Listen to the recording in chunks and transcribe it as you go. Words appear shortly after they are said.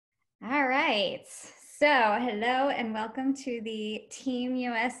All right. So, hello and welcome to the Team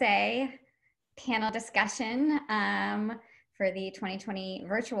USA panel discussion for the 2020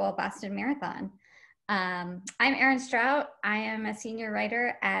 virtual Boston Marathon. I'm Erin Strout. I am a senior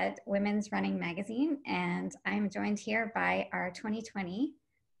writer at Women's Running Magazine, and I'm joined here by our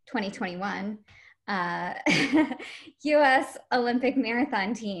 2021 US Olympic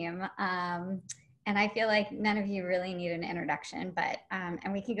Marathon team. And I feel like none of you really need an introduction, but, and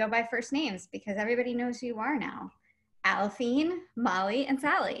we can go by first names because everybody knows who you are now. Aliphine, Molly, and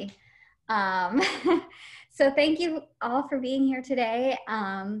Sally. So thank you all for being here today.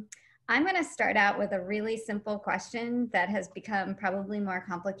 I'm gonna start out with a really simple question that has become probably more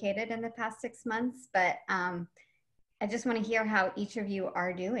complicated in the past 6 months, but I just wanna hear how each of you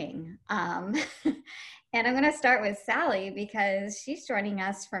are doing. And I'm gonna start with Sally because she's joining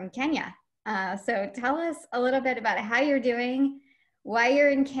us from Kenya. So tell us a little bit about how you're doing, why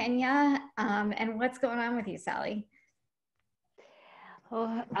you're in Kenya, and what's going on with you, Sally.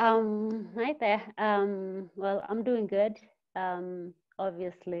 Hi there. Well, I'm doing good.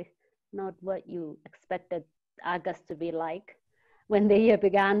 Obviously, not what you expected August to be like when the year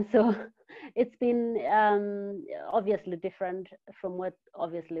began. So it's been obviously different from what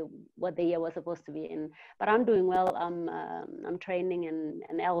the year was supposed to be in. But I'm doing well. I'm training and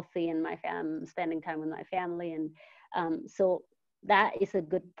healthy, and I'm spending time with my family, and so that is a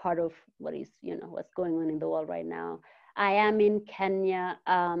good part of what's going on in the world right now. I am in Kenya.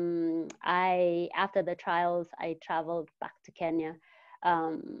 After the trials, I traveled back to Kenya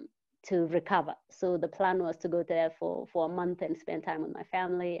to recover. So the plan was to go there for a month and spend time with my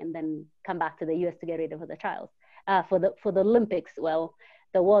family, and then come back to the US to get ready for the trials. For the Olympics, well,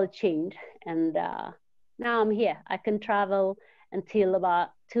 the world changed, and now I'm here. I can travel until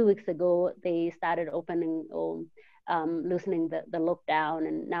about 2 weeks ago. They started opening or loosening the lockdown,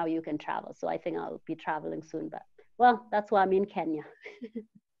 and now you can travel. So I think I'll be traveling soon, but well, that's why I'm in Kenya.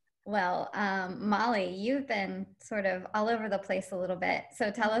 Well, Molly, you've been sort of all over the place a little bit. So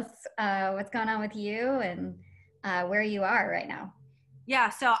tell us what's going on with you and where you are right now. Yeah,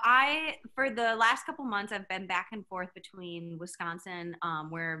 so for the last couple months, I've been back and forth between Wisconsin,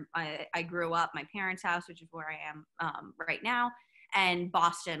 where I grew up, my parents' house, which is where I am right now, and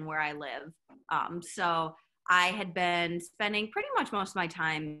Boston, where I live. So I had been spending pretty much most of my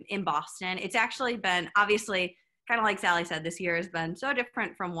time in Boston. It's actually been, obviously, kind of like Sally said, this year has been so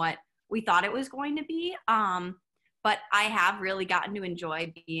different from what we thought it was going to be. But I have really gotten to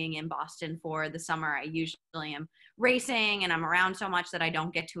enjoy being in Boston for the summer. I usually am racing and I'm around so much that I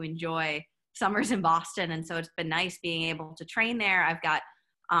don't get to enjoy summers in Boston. And so it's been nice being able to train there. I've got,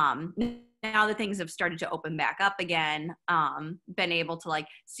 now that things have started to open back up again, been able to like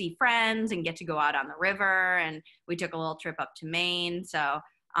see friends and get to go out on the river. And we took a little trip up to Maine. So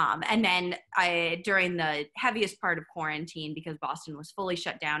and then during the heaviest part of quarantine, because Boston was fully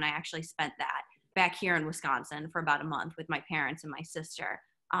shut down, I actually spent that back here in Wisconsin for about a month with my parents and my sister.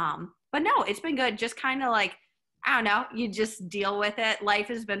 But no, it's been good. Just kind of like, I don't know, you just deal with it. Life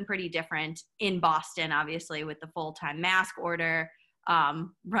has been pretty different in Boston, obviously, with the full-time mask order.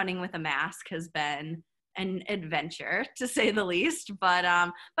 Running with a mask has been an adventure, to say the least. But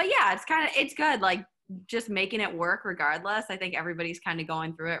yeah, it's good. Like, just making it work regardless. I think everybody's kind of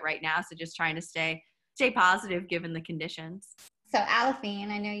going through it right now. So just trying to stay positive given the conditions. So Aliphine,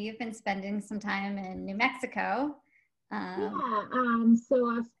 I know you've been spending some time in New Mexico. So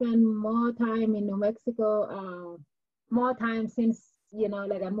I've spent more time in New Mexico, more time since,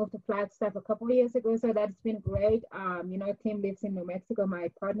 like I moved to Flagstaff a couple of years ago. So that's been great. Tim lives in New Mexico. My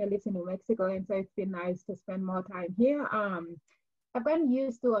partner lives in New Mexico. And so it's been nice to spend more time here. I've gotten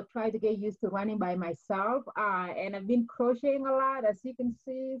used to or tried to get used to running by myself. And I've been crocheting a lot, as you can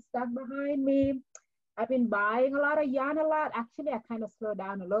see, stuff behind me. I've been buying a lot of yarn a lot. Actually, I kind of slowed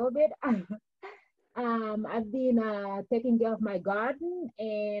down a little bit. I've been taking care of my garden,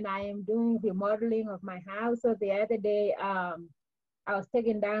 and I am doing remodeling of my house. So the other day, I was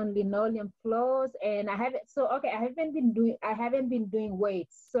taking down linoleum floors, and I haven't been doing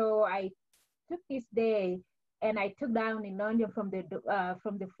weights. So I took this day and I took down linoleum from the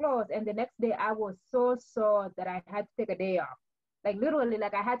floors. And the next day I was so sore that I had to take a day off. Like literally,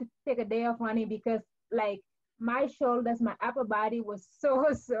 like I had to take a day off running because like my shoulders, my upper body was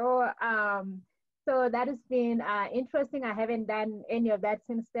so sore. So that has been interesting. I haven't done any of that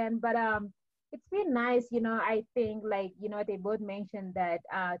since then, but it's been nice. I think like, they both mentioned that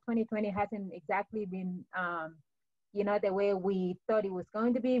 2020 hasn't exactly been the way we thought it was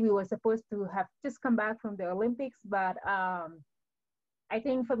going to be. We were supposed to have just come back from the Olympics, but I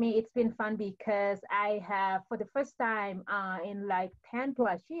think for me, it's been fun because I have, for the first time in like 10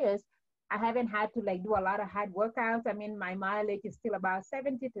 plus years, I haven't had to like do a lot of hard workouts. I mean, my mileage is still about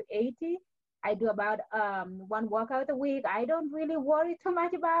 70 to 80. I do about one workout a week. I don't really worry too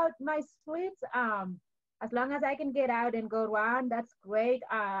much about my splits. As long as I can get out and go around, that's great.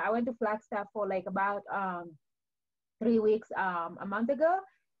 I went to Flagstaff for like about 3 weeks a month ago,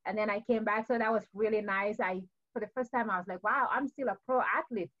 and then I came back. So that was really nice. For the first time, I was like, wow, I'm still a pro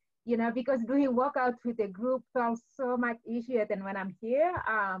athlete, because doing workouts with a group felt so much easier than when I'm here.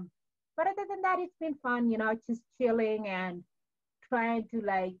 But other than that, it's been fun, just chilling and trying to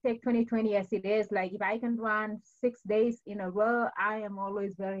like take 2020 as it is. Like if I can run 6 days in a row, I am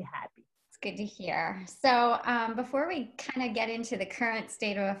always very happy. It's good to hear. So before we kind of get into the current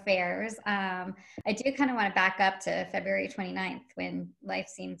state of affairs, I do kind of want to back up to February 29th when life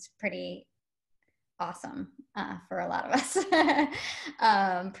seems pretty awesome for a lot of us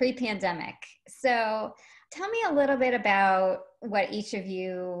pre-pandemic. So tell me a little bit about what each of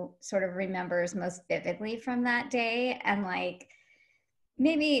you sort of remembers most vividly from that day, and like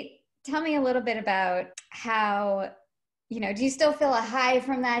maybe tell me a little bit about how, do you still feel a high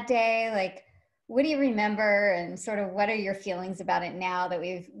from that day? Like, what do you remember, and sort of what are your feelings about it now that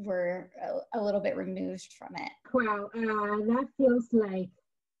we're a little bit removed from it? Wow, that feels like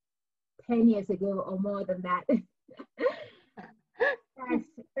 10 years ago or more than that. Yes,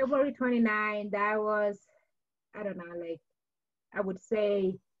 February 29, that was, I don't know, like I would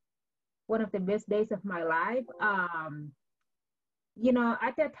say one of the best days of my life.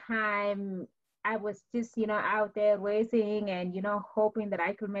 At that time, I was just, out there racing and, hoping that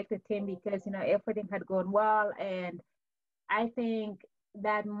I could make the team because, everything had gone well. And I think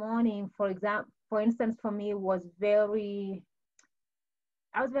that morning, for instance, for me I was very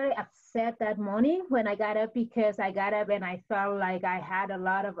upset that morning when I got up because I got up and I felt like I had a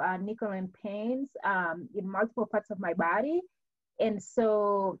lot of nickel pains in multiple parts of my body. And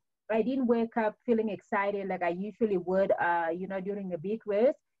so I didn't wake up feeling excited like I usually would, during a big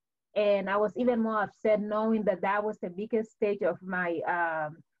race. And I was even more upset knowing that that was the biggest stage of my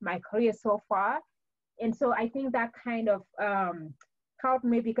career so far. And so I think that kind of helped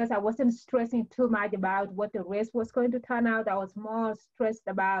me because I wasn't stressing too much about what the race was going to turn out. I was more stressed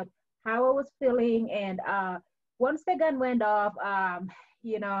about how I was feeling. And once the gun went off, I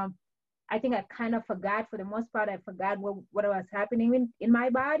think I kind of forgot, for the most part, I forgot what was happening in my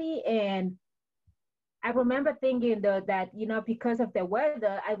body. And I remember thinking though that, because of the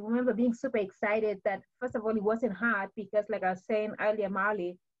weather, I remember being super excited that first of all, it wasn't hot because like I was saying earlier,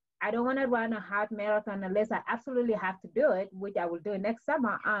 Marley, I don't want to run a hot marathon unless I absolutely have to do it, which I will do next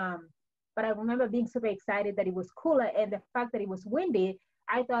summer. But I remember being super excited that it was cooler, and the fact that it was windy,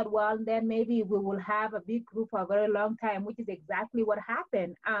 I thought, well, then maybe we will have a big group for a very long time, which is exactly what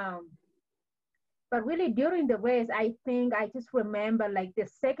happened. But really during the race, I think I just remember like the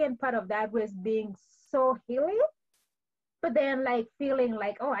second part of that race being so hilly, but then like feeling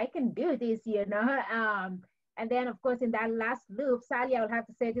like, oh, I can do this, and then of course in that last loop, Sally, I will have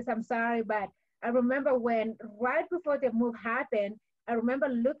to say this, I'm sorry, but I remember when right before the move happened, I remember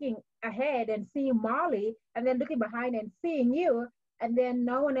looking ahead and seeing Molly, and then looking behind and seeing you, and then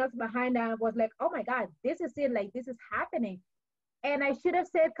no one else behind her was like, oh my God, this is it, like this is happening. And I should have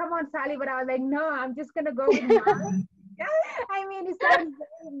said, come on, Sally, but I was like, no, I'm just gonna go with Molly. I mean, it sounds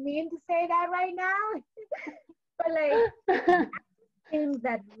very mean to say that right now. But like, I think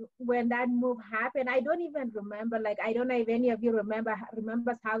that when that move happened, I don't even remember. Like, I don't know if any of you remembers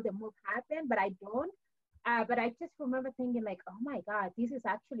how the move happened, but I don't. But I just remember thinking, like, oh my God, this is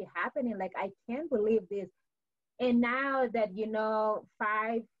actually happening. Like, I can't believe this. And now that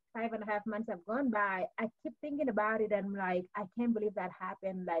five and a half months have gone by, I keep thinking about it. And I'm like, I can't believe that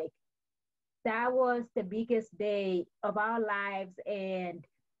happened. Like, that was the biggest day of our lives. And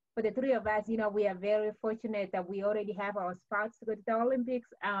for the three of us, we are very fortunate that we already have our spots to go to the Olympics.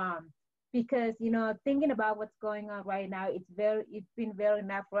 Because, thinking about what's going on right now, it's been very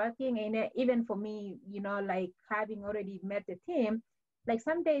nerve-wracking. And even for me, like having already met the team, like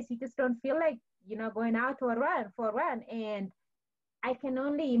some days you just don't feel like, going out for a run. And I can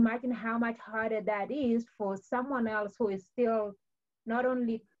only imagine how much harder that is for someone else who is still not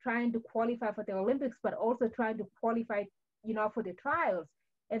only trying to qualify for the Olympics, but also trying to qualify, for the trials.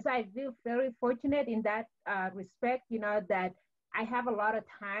 And so I feel very fortunate in that respect, that I have a lot of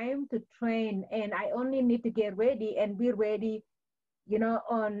time to train, and I only need to get ready and be ready,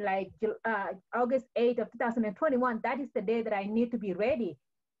 on like August 8th of 2021. That is the day that I need to be ready.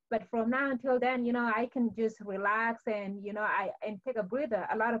 But from now until then, I can just relax and, and take a breather.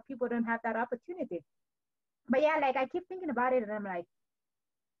 A lot of people don't have that opportunity. But yeah, like I keep thinking about it and I'm like,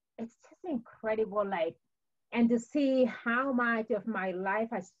 it's just incredible, like, and to see how much of my life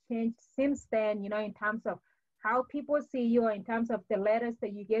has changed since then, in terms of how people see you, in terms of the letters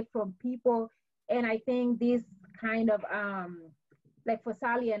that you get from people. And I think this kind of, like for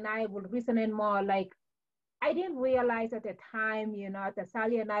Sally and I would resonate more. Like, I didn't realize at the time, that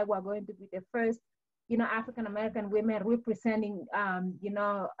Sally and I were going to be the first, African American women representing,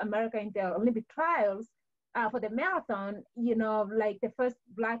 America in the Olympic trials for the marathon. Like the first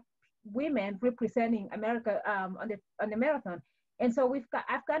Black women representing America on the marathon. And so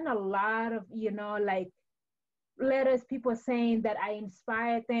I've gotten a lot of, like letters, people saying that I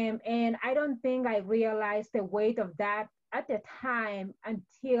inspired them, and I don't think I realized the weight of that at the time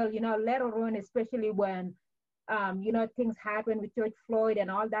until, later on, especially when things happen with George Floyd and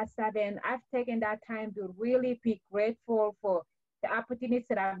all that stuff. And I've taken that time to really be grateful for the opportunities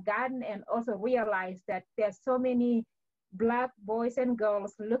that I've gotten, and also realize that there's so many Black boys and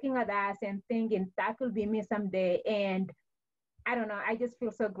girls looking at us and thinking that could be me someday. And I don't know, I just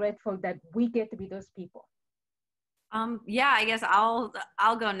feel so grateful that we get to be those people. Yeah, I guess I'll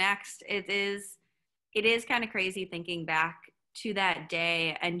go next. It is kind of crazy thinking back to that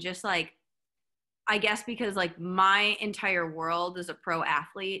day, and just like, I guess because like my entire world as a pro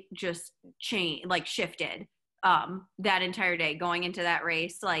athlete just changed, like shifted that entire day going into that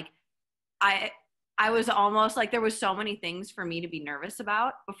race. Like I was almost like, there was so many things for me to be nervous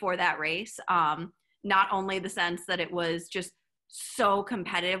about before that race. Not only the sense that it was just so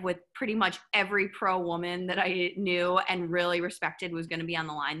competitive with pretty much every pro woman that I knew and really respected was going to be on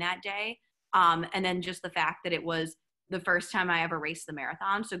the line that day. And then just the fact that it was the first time I ever raced the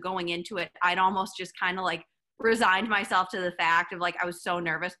marathon. So going into it, I'd almost just kind of like resigned myself to the fact of like, I was so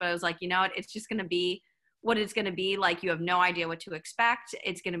nervous, but I was like, you know what, it's just going to be what it's going to be. Like, you have no idea what to expect.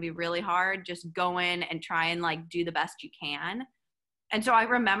 It's going to be really hard. Just go in and try and like do the best you can. And so I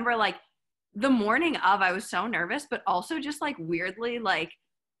remember like the morning of, I was so nervous, but also just like weirdly, like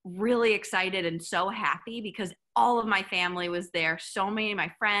really excited and so happy because all of my family was there. So many of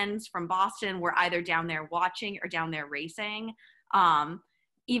my friends from Boston were either down there watching or down there racing.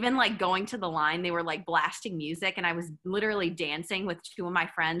 Even like going to the line, they were like blasting music and I was literally dancing with two of my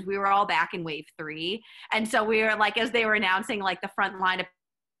friends. We were all back in wave 3. And so we were like, as they were announcing like the front line of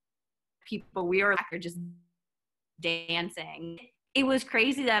people, we were back there just dancing. It was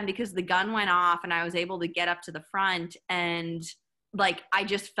crazy then because the gun went off and I was able to get up to the front, and like I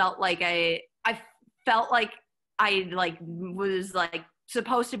just felt like I felt like I like was like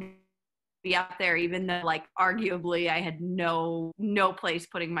supposed to be up there, even though like arguably I had no place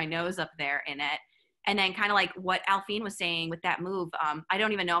putting my nose up there in it. And then kind of like what Aliphine was saying with that move, I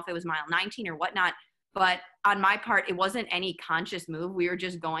don't even know if it was mile 19 or whatnot, but on my part, it wasn't any conscious move. We were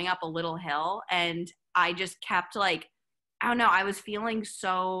just going up a little hill and I just kept like, I don't know, I was feeling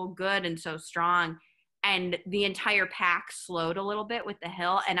so good and so strong. And the entire pack slowed a little bit with the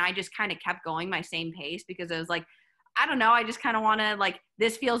hill. And I just kind of kept going my same pace because I was like, I don't know, I just kind of want to like,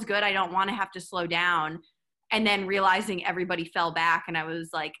 this feels good. I don't want to have to slow down. And then realizing everybody fell back and I was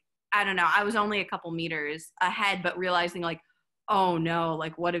like, I don't know, I was only a couple meters ahead, but realizing like, oh no,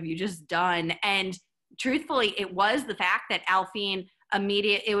 like what have you just done? And truthfully, it was the fact that Aliphine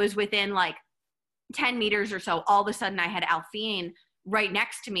it was within like 10 meters or so, all of a sudden I had Aliphine right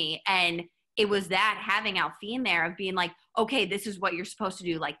next to me. And it was that having Aliphine there of being like, okay, this is what you're supposed to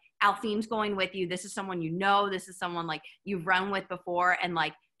do. Like Alphine's going with you. This is someone, you know, this is someone like you've run with before. And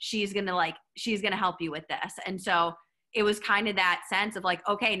like, she's going to help you with this. And so it was kind of that sense of like,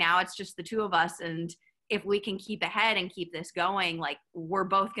 okay, now it's just the two of us. And if we can keep ahead and keep this going, like we're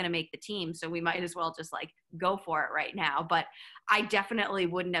both going to make the team. So we might as well just like go for it right now. But I definitely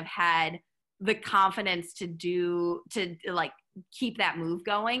wouldn't have had the confidence to like keep that move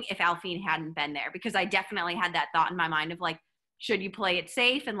going if Aliphine hadn't been there, because I definitely had that thought in my mind of like, should you play it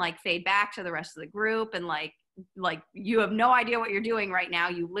safe and like fade back to the rest of the group and like you have no idea what you're doing right now.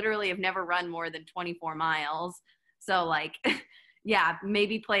 You literally have never run more than 24 miles. So like, yeah,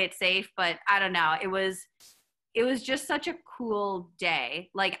 maybe play it safe, but I don't know. It was just such a cool day.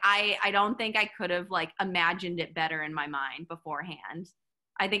 Like I don't think I could have like imagined it better in my mind beforehand.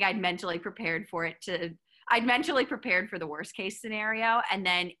 I think I'd mentally prepared for the worst case scenario. And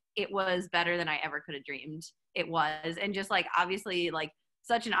then it was better than I ever could have dreamed it was. And just like, obviously like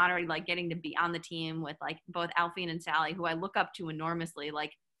such an honor, like getting to be on the team with like both Aliphine and Sally, who I look up to enormously.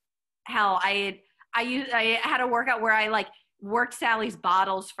 Like hell, I had a workout where I like worked Sally's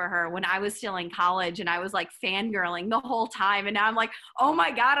bottles for her when I was still in college, and I was like fangirling the whole time. And now I'm like, oh my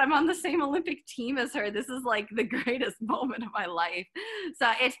God, I'm on the same Olympic team as her. This is like the greatest moment of my life.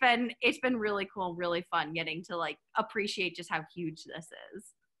 So it's been really cool, really fun getting to like appreciate just how huge this is.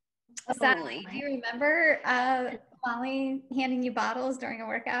 Sally, do you remember Molly handing you bottles during a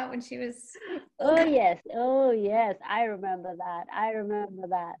workout when she was? Oh yes, I remember that.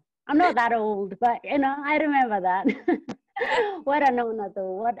 I'm not that old, but I remember that. What an honor,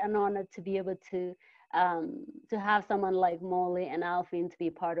 though. What an honor to be able to have someone like Molly and Aliphine to be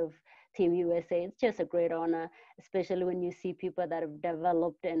part of Team USA. It's just a great honor, especially when you see people that have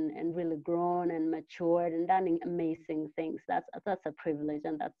developed and really grown and matured and done amazing things. That's a privilege,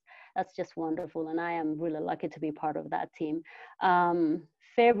 and that's just wonderful. And I am really lucky to be part of that team.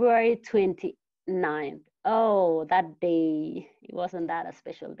 February 29th. Oh, that day. It wasn't that a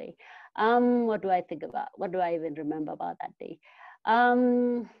special day. What do I think about? What do I even remember about that day?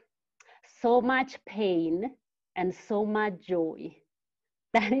 So much pain and so much joy.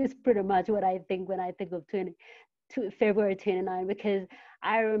 That is pretty much what I think when I think of February 29, because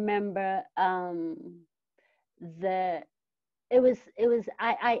I remember I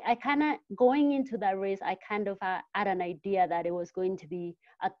kind of, going into that race, I kind of had an idea that it was going to be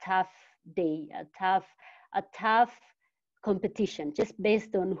a tough day, a tough competition, just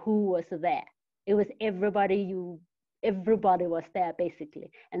based on who was there. It was everybody was there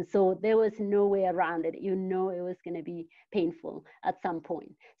basically, and so there was no way around it. It was going to be painful at some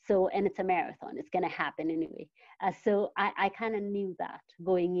point. So, and it's a marathon, it's going to happen anyway. So I kind of knew that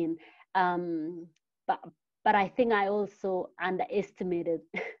going in, but I think I also underestimated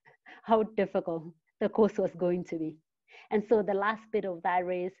how difficult the course was going to be. And so the last bit of that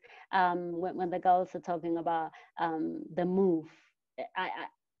race, when the girls are talking about the move, I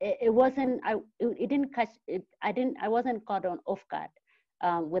wasn't caught on off guard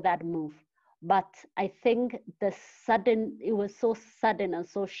with that move. But I think it was so sudden and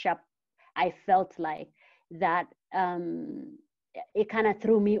so sharp. I felt like that it kind of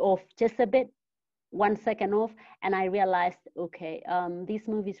threw me off just a bit, 1 second off, and I realized, okay, this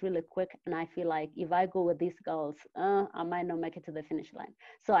move is really quick, and I feel like if I go with these girls, I might not make it to the finish line.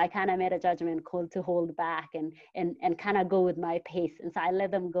 So I kind of made a judgment call to hold back and kind of go with my pace, and so I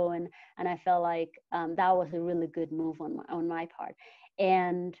let them go, and I felt like that was a really good move on my part.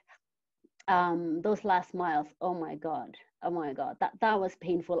 And those last miles, oh my god, that was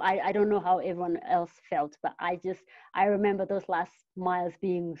painful. I don't know how everyone else felt, but I remember those last miles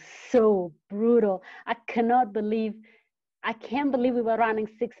being so brutal. I can't believe we were running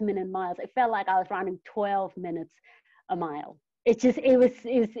 6-minute miles. It felt like I was running 12 minutes a mile. It just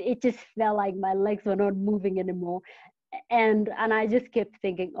felt like my legs were not moving anymore, and I just kept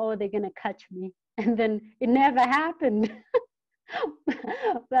thinking, oh, they're gonna catch me, and then it never happened.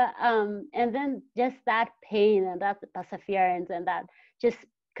 But and then just that pain and that perseverance and that just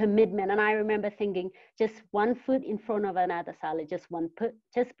commitment. And I remember thinking, just one foot in front of another, Sally, just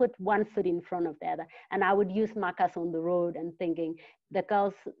put one foot in front of the other. And I would use markers on the road and thinking, the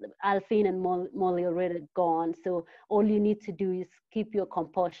girls, Aliphine and Molly already gone, so all you need to do is keep your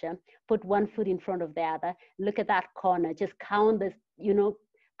composure, put one foot in front of the other, look at that corner, just count this,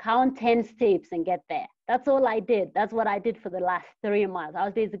 count 10 steps and get there. That's all I did. That's what I did for the last 3 miles. I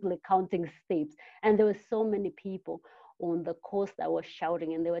was basically counting steps. And there were so many people on the course that were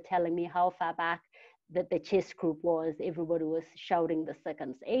shouting, and they were telling me how far back that the chase group was. Everybody was shouting the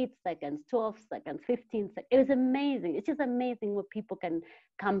seconds, 8 seconds, 12 seconds, 15 seconds. It was amazing. It's just amazing what people can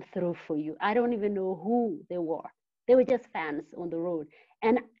come through for you. I don't even know who they were. They were just fans on the road.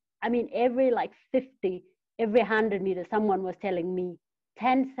 And I mean, every 100 meters, someone was telling me,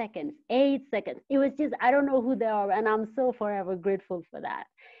 10 seconds, 8 seconds. It was just, I don't know who they are, and I'm so forever grateful for that.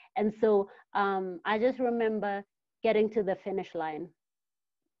 And so I just remember getting to the finish line,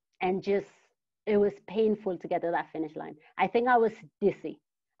 and it was painful to get to that finish line. I think I was dizzy.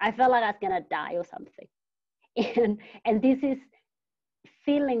 I felt like I was gonna die or something. And this is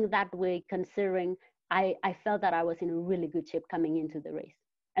feeling that way, considering I felt that I was in a really good shape coming into the race.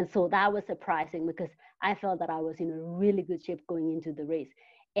 And so that was surprising, because I felt that I was in a really good shape going into the race.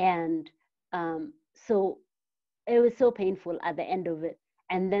 And so it was so painful at the end of it.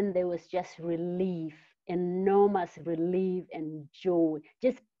 And then there was just relief, enormous relief and joy,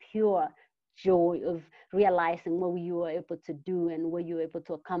 just pure joy of realizing what you were able to do and what you were able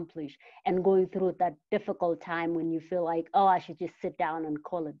to accomplish, and going through that difficult time when you feel like, oh, I should just sit down and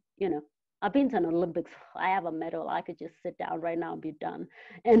call it, I've been to an Olympics. I have a medal. I could just sit down right now and be done.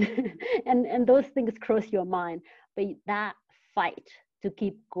 And and those things cross your mind. But that fight to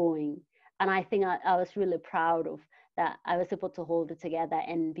keep going. And I think I was really proud of that. I was able to hold it together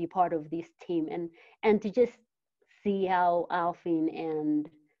and be part of this team, and to just see how Aliphine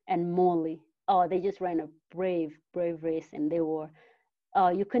and Molly, they just ran a brave race, and they were,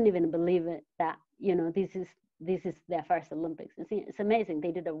 you couldn't even believe it, that this is their first Olympics. It's amazing.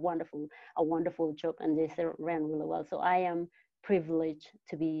 They did a wonderful job, and they ran really well. So I am privileged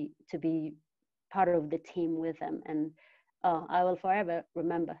to be part of the team with them, and I will forever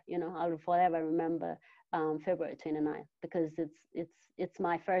remember. I will forever remember February 29th, because it's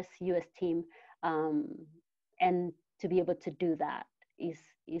my first U.S. team, and to be able to do that is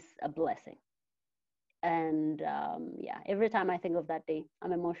a blessing. And every time I think of that day,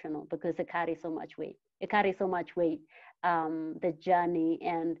 I'm emotional, because it carries so much weight. The journey,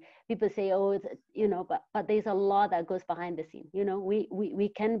 and people say, oh, but there's a lot that goes behind the scene. We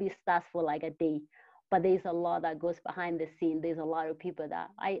can be stars for like a day, but there's a lot that goes behind the scene. There's a lot of people that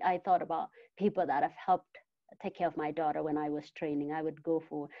I thought about, people that have helped take care of my daughter when I was training. I'd go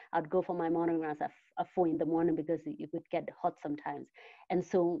for my morning runs at 4 a.m, because it would get hot sometimes. And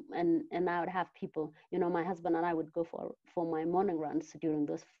so, and I would have people, my husband and I would go for my morning runs during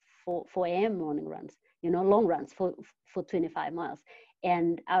those 4 a.m. morning runs, long runs for 25 miles.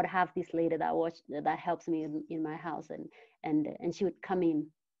 And I would have this lady that helps me in my house, and she would come in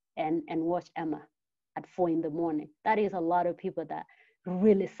and watch Emma at 4 a.m. That is a lot of people that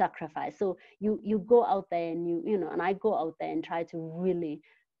really sacrifice. So you go out there, and and I go out there and try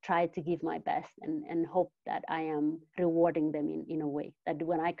to give my best, and hope that I am rewarding them in a way that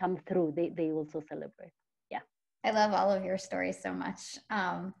when I come through, they also celebrate. Yeah. I love all of your stories so much.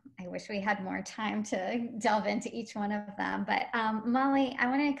 I wish we had more time to delve into each one of them. But Molly, I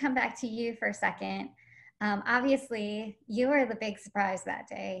want to come back to you for a second. Obviously, you were the big surprise that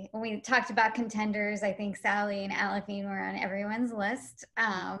day. When we talked about contenders, I think Sally and Aliphine were on everyone's list.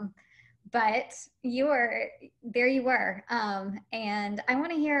 But there you were. And I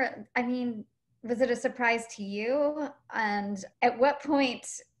want to hear, was it a surprise to you? And at what point,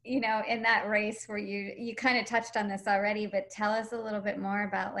 in that race where you kind of touched on this already, but tell us a little bit more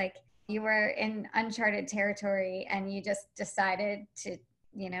about, like, you were in uncharted territory and you just decided to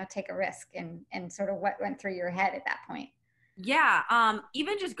take a risk, and sort of what went through your head at that point? Yeah.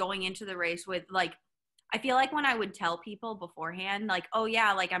 Even just going into the race with, like, I feel like when I would tell people beforehand, like, oh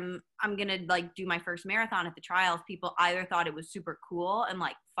yeah, like I'm going to like do my first marathon at the trials, people either thought it was super cool and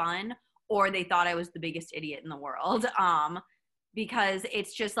like fun, or they thought I was the biggest idiot in the world. Because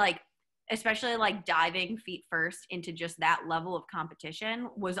it's just like, especially like diving feet first into just that level of competition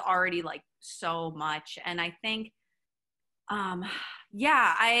was already like so much. And I think,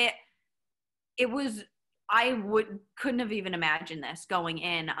 couldn't have even imagined this going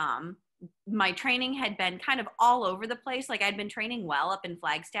in. My training had been kind of all over the place. Like, I'd been training well up in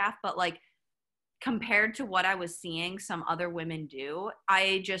Flagstaff, but like compared to what I was seeing some other women do,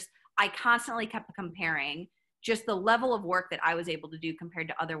 I constantly kept comparing just the level of work that I was able to do compared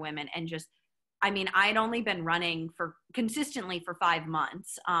to other women. And just, I'd only been running consistently for 5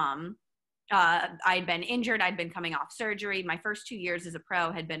 months. I'd been injured. I'd been coming off surgery. My first 2 years as a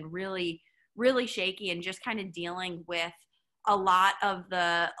pro had been really, really shaky, and just kind of dealing with a lot of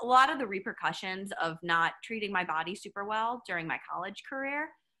the repercussions of not treating my body super well during my college career.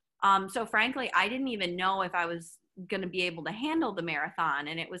 So frankly, I didn't even know if I was going to be able to handle the marathon.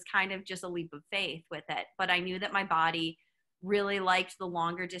 And it was kind of just a leap of faith with it. But I knew that my body really liked the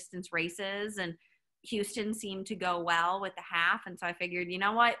longer distance races, and Houston seemed to go well with the half. And so I figured,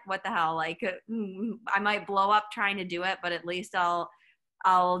 what the hell, like, I might blow up trying to do it, but at least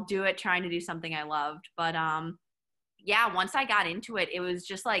I'll do it trying to do something I loved. But, once I got into it, it was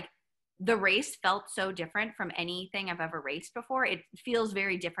just like, the race felt so different from anything I've ever raced before. It feels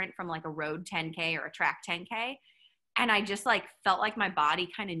very different from like a road 10K or a track 10K. And I just like felt like my body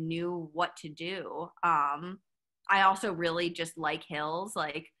kind of knew what to do. I also really just like hills.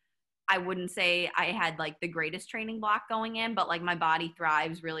 Like, I wouldn't say I had like the greatest training block going in, but like my body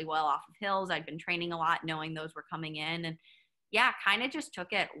thrives really well off of hills. I'd been training a lot, knowing those were coming in, and kind of just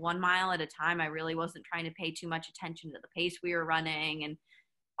took it 1 mile at a time. I really wasn't trying to pay too much attention to the pace we were running, and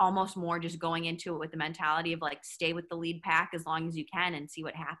almost more just going into it with the mentality of like, stay with the lead pack as long as you can and see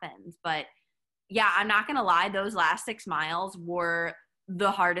what happens. But I'm not going to lie, those last 6 miles were the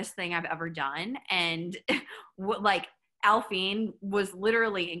hardest thing I've ever done. And like, Aliphine was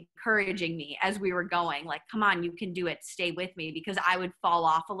literally encouraging me as we were going, like, come on, you can do it. Stay with me, because I would fall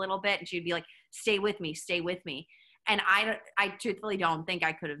off a little bit and she'd be like, stay with me, stay with me. And I truthfully don't think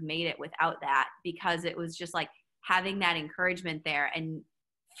I could have made it without that, because it was just like having that encouragement there and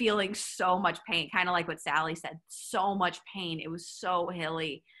feeling so much pain, kind of like what Sally said, so much pain. It was so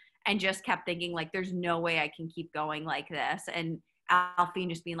hilly, and just kept thinking like, there's no way I can keep going like this. And Aliphine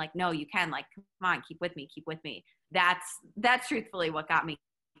just being like, no, you can, like, come on, keep with me, keep with me. That's truthfully what got me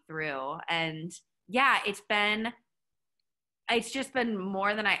through. And it's been it's just been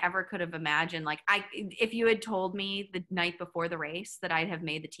more than I ever could have imagined. Like if you had told me the night before the race that I'd have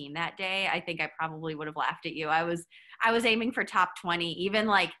made the team that day, I think I probably would have laughed at you. I was aiming for top 20, even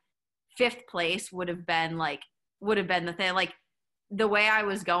like fifth place would have been the thing. Like the way I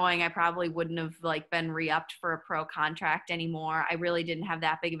was going, I probably wouldn't have like been re-upped for a pro contract anymore. I really didn't have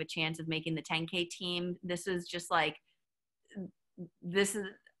that big of a chance of making the 10K team. This is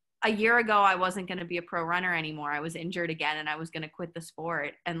a year ago, I wasn't going to be a pro runner anymore. I was injured again and I was going to quit the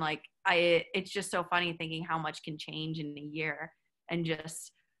sport. And like, it's just so funny thinking how much can change in a year and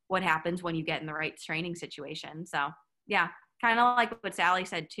just what happens when you get in the right training situation. So yeah, kind of like what Sally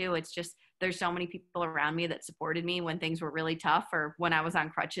said too. It's just, there's so many people around me that supported me when things were really tough or when I was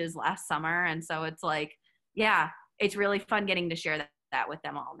on crutches last summer. And so it's like, yeah, it's really fun getting to share that with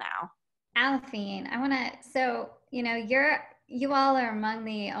them all now. Aliphine, so, you all are among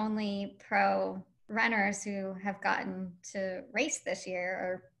the only pro runners who have gotten to race this year,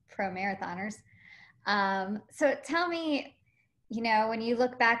 or pro marathoners. So tell me, when you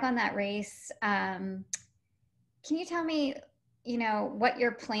look back on that race, can you tell me, what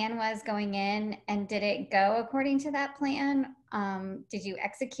your plan was going in, and did it go according to that plan? Did you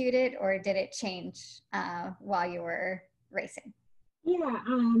execute it, or did it change while you were racing? Yeah,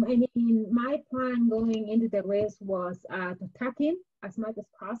 I mean, my plan going into the race was to tuck in as much as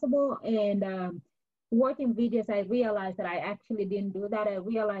possible. And watching videos, I realized that I actually didn't do that. I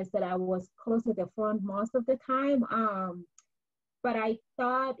realized that I was close to the front most of the time. But I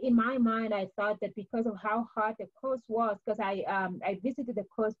thought, in my mind, I thought that because of how hard the course was, because I visited the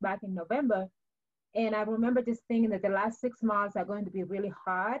course back in November, and I remember just thinking that the last 6 miles are going to be really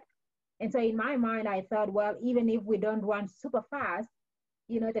hard. And so in my mind, I thought, well, even if we don't run super fast,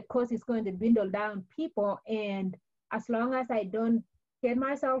 the course is going to dwindle down people. And as long as I don't get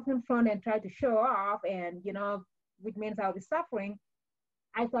myself in front and try to show off, and, which means I'll be suffering,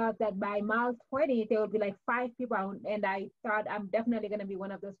 I thought that by mile 20, there would be like 5 people. And I thought I'm definitely going to be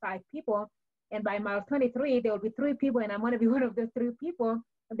one of those 5 people. And by mile 23, there will be 3 people, and I'm going to be one of those 3 people.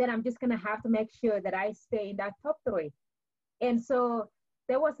 And then I'm just going to have to make sure that I stay in that top 3. And so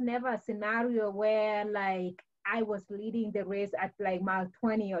there was never a scenario where like I was leading the race at like mile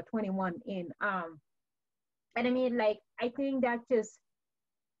 20 or 21 in. And I mean, like, I think that just,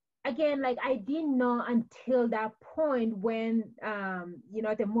 again, like, I didn't know until that point when,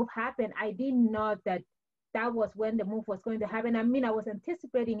 the move happened. I didn't know that that was when the move was going to happen. I mean, I was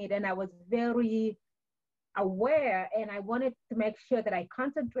anticipating it, and I was very aware, and I wanted to make sure that I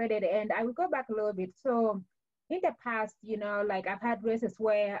concentrated. And I will go back a little bit. So in the past, like, I've had races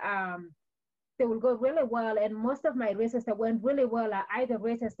where they will go really well. And most of my races that went really well are either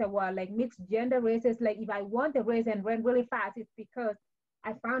races that were like mixed gender races. Like if I won the race and ran really fast, it's because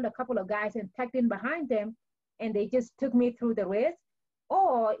I found a couple of guys and tucked in behind them, and they just took me through the race.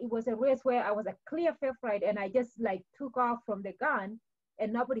 Or it was a race where I was a clear favorite and I just like took off from the gun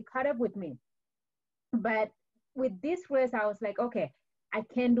and nobody caught up with me. But with this race, I was like, okay, I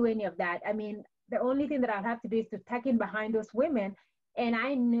can't do any of that. I mean, the only thing that I'll have to do is to tuck in behind those women. And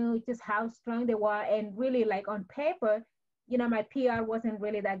I knew just how strong they were. And really, like, on paper, my PR wasn't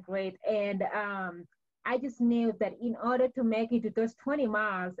really that great. And I just knew that in order to make it to those 20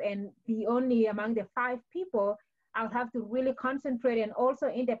 miles and be only among the 5 people, I'll have to really concentrate. And also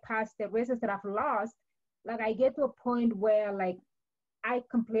in the past, the races that I've lost, like, I get to a point where like I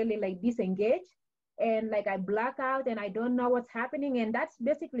completely like disengage, and like I black out and I don't know what's happening. And that's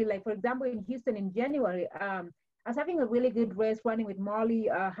basically like, for example, in Houston in January, I was having a really good race running with Molly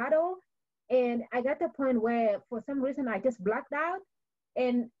Huddle. And I got to the point where for some reason I just blacked out.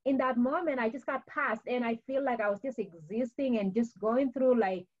 And in that moment, I just got passed, and I feel like I was just existing and just going through,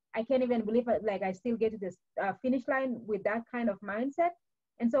 like, I can't even believe it, like I still get to this finish line with that kind of mindset.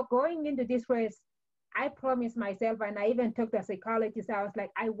 And so going into this race, I promised myself, and I even took the psychologist, I was like,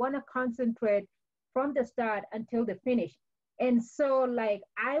 I want to concentrate from the start until the finish. And so like,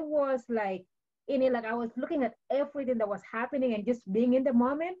 I was like, in it, like I was looking at everything that was happening and just being in the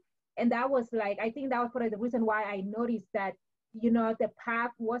moment. And that was like, I think that was part of the reason why I noticed that, the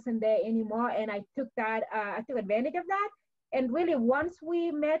pack wasn't there anymore. And I took advantage of that. And really, once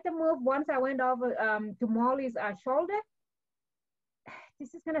we made the move, once I went over to Molly's shoulder,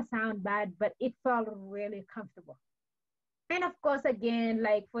 this is gonna sound bad, but it felt really comfortable. And of course, again,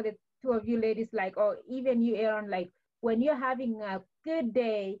 like for the 2 of you ladies, like, or even you, Erin, like when you're having a good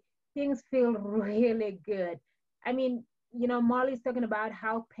day, things feel really good. I mean, Molly's talking about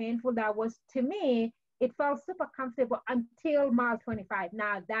how painful that was. To me, it felt super comfortable until mile 25.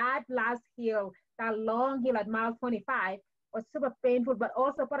 Now that last hill, that long hill at mile 25 was super painful, but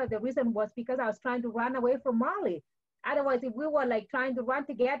also part of the reason was because I was trying to run away from Molly. Otherwise, if we were like trying to run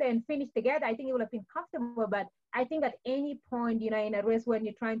together and finish together, I think it would have been comfortable. But I think at any point, in a race when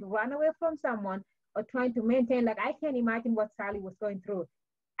you're trying to run away from someone or trying to maintain, like I can't imagine what Sally was going through.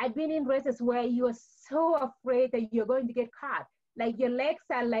 I've been in races where you are so afraid that you're going to get caught. Like your legs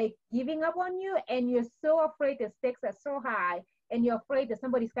are like giving up on you, and you're so afraid the stakes are so high, and you're afraid that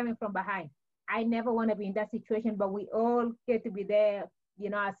somebody's coming from behind. I never want to be in that situation, but we all get to be there,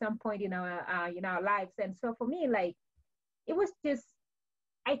 at some point in our lives. And so for me, like it was just,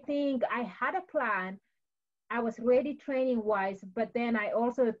 I think I had a plan. I was ready training wise, but then I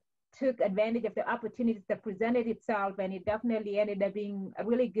also took advantage of the opportunities that presented itself, and it definitely ended up being a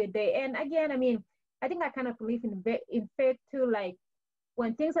really good day. And again, I mean, I think I kind of believe in faith too. Like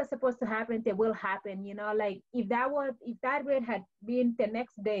when things are supposed to happen, they will happen. Like if that rain had been the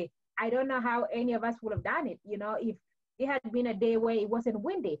next day, I don't know how any of us would have done it. If it had been a day where it wasn't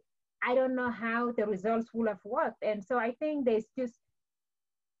windy, I don't know how the results would have worked. And so I think there's just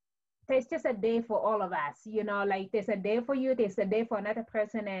a day for all of us, like there's a day for you, there's a day for another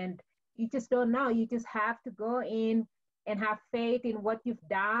person, and you just don't know. You just have to go in and have faith in what you've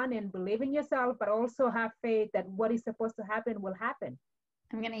done and believe in yourself, but also have faith that what is supposed to happen will happen.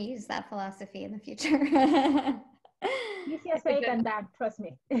 I'm going to use that philosophy in the future. Easier said than done, trust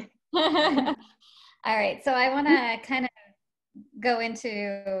me. All right. So I want to kind of go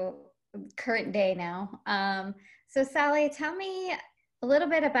into current day now. So Sally, tell me a little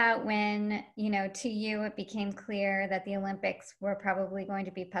bit about when, to you, it became clear that the Olympics were probably going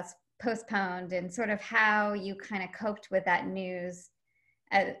to be postponed, and sort of how you kind of coped with that news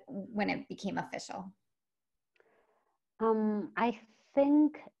when it became official. I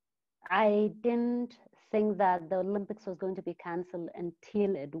think I didn't think that the Olympics was going to be canceled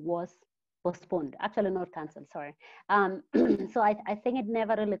until it was postponed. Actually, not canceled, sorry. So I think it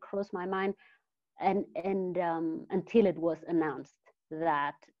never really crossed my mind and until it was announced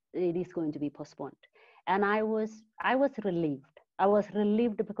that it is going to be postponed. And I was relieved. I was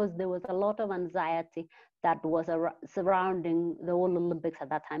relieved because there was a lot of anxiety that was surrounding the whole Olympics at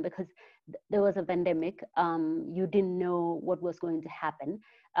that time, because there was a pandemic. You didn't know what was going to happen.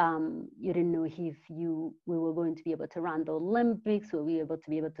 You didn't know if we were going to be able to run the Olympics, were we able to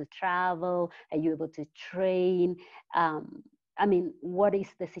be able to travel, are you able to train? I mean, what is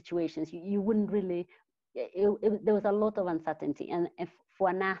the situations? You wouldn't really, there was a lot of uncertainty. And if for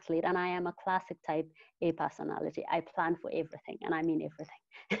an athlete, and I am a classic type A personality, I plan for everything, and I mean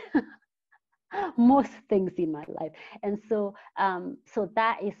everything. Most things in my life. And so so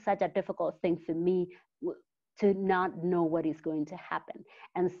that is such a difficult thing for me, to not know what is going to happen.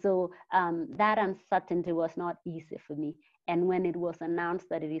 And so that uncertainty was not easy for me. And when it was announced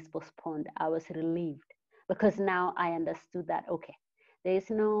that it is postponed, I was relieved, because now I understood that, okay, there is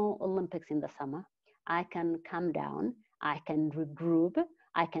no Olympics in the summer. I can calm down, I can regroup,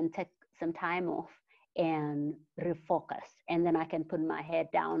 I can take some time off and refocus, and then I can put my head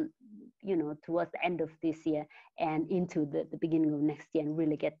down, towards the end of this year and into the beginning of next year, and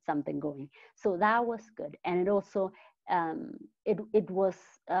really get something going. So that was good. And it also it was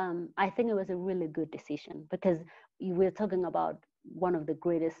I think it was a really good decision, because we're talking about one of the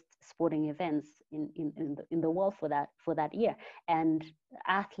greatest sporting events in the world for that year, and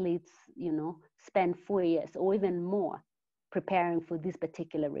athletes spend 4 years or even more preparing for this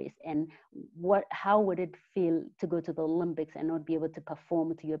particular race. And how would it feel to go to the Olympics and not be able to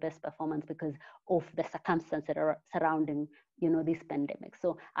perform to your best performance because of the circumstances that are surrounding this pandemic?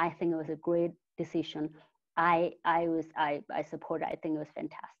 So I think it was a great decision. I support it. I think it was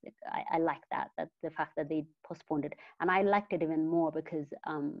fantastic. I like that the fact that they postponed it, and I liked it even more because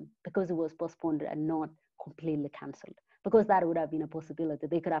it was postponed and not completely cancelled, because that would have been a possibility.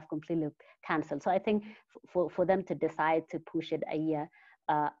 They could have completely cancelled. So I think for them to decide to push it a year,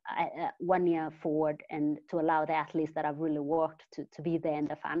 1 year forward, and to allow the athletes that have really worked to be there and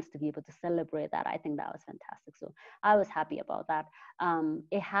the fans to be able to celebrate that, I think that was fantastic. So I was happy about that.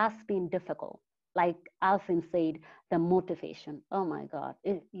 It has been difficult. Like Aliphine said, the motivation, oh my God,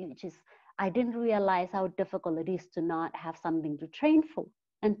 I didn't realize how difficult it is to not have something to train for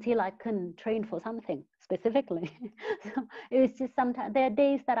until I couldn't train for something specifically. So it's just sometimes there are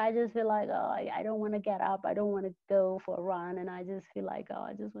days that I just feel like, oh, I don't want to get up. I don't want to go for a run. And I just feel like, oh,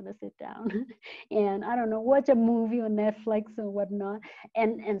 I just want to sit down and I don't know, watch a movie on Netflix or whatnot.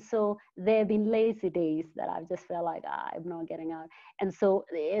 And so there have been lazy days that I've just felt like, I'm not getting out. And so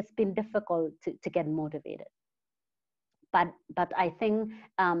it's been difficult to get motivated. But I think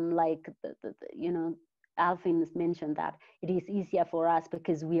like, Aliphine mentioned that it is easier for us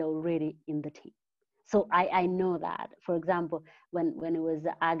because we are already in the team. So I know that. For example, when it was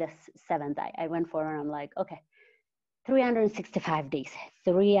August 7th, I went for it and I'm like, okay, 365 days.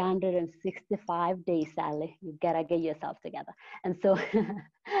 365 days, Sally. You gotta get yourself together. And so,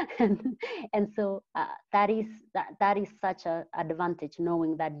 that is such a advantage,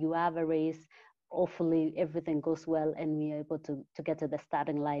 knowing that you have a race. Hopefully, everything goes well, and we're able to get to the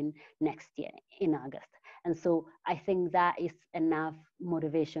starting line next year in August. And so, I think that is enough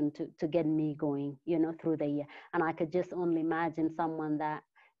motivation to get me going, through the year. And I could just only imagine someone that,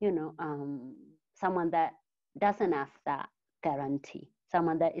 someone that doesn't have that guarantee,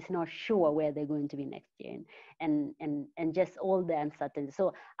 someone that is not sure where they're going to be next year, and just all the uncertainty.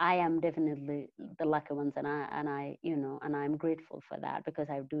 So I am definitely the lucky ones, and I'm grateful for that, because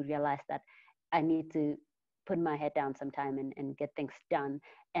I do realize that I need to put my head down sometime and get things done.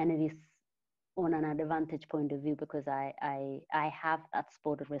 And it is on an advantage point of view, because I have that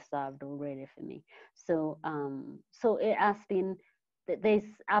sport reserved already for me. So so it has been, there's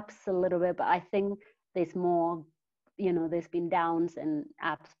ups a little bit, but I think there's more, there's been downs and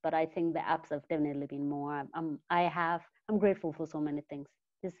ups, but I think the ups have definitely been more. I'm grateful for so many things.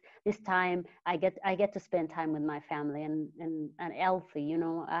 This time I get to spend time with my family and healthy,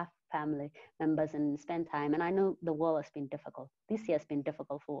 I have family members and spend time. And I know the world has been difficult. This year has been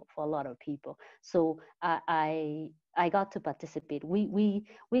difficult for a lot of people. So I got to participate. We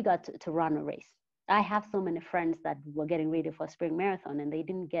got to run a race. I have so many friends that were getting ready for spring marathon, and they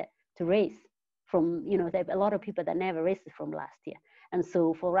didn't get to race from, there are a lot of people that never raced from last year. And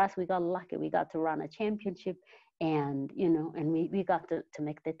so for us, we got lucky. We got to run a championship, and, and we got to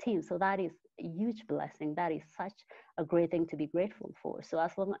make the team. So that is a huge blessing. That is such a great thing to be grateful for. So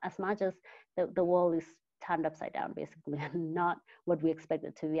as much as the world is turned upside down, basically, and not what we expect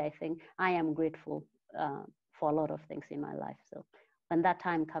it to be, I think I am grateful for a lot of things in my life. So when that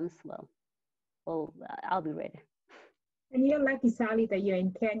time comes, well, I'll be ready. And you're lucky, Sally, that you're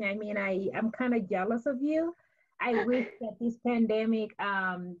in Kenya. I mean, I'm kind of jealous of you. I wish that this pandemic,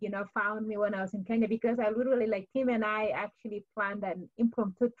 found me when I was in Kenya, because I literally, like Tim and I actually planned an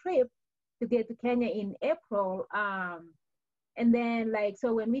impromptu trip to get to Kenya in April. And then,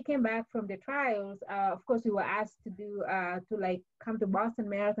 so when we came back from the trials, of course, we were asked to come to Boston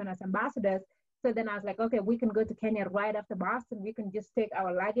Marathon as ambassadors. So then I was like, okay, we can go to Kenya right after Boston. We can just take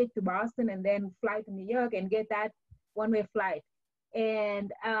our luggage to Boston and then fly to New York and get that one-way flight.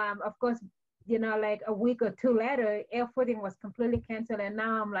 And of course, a week or two later, airporting was completely canceled. And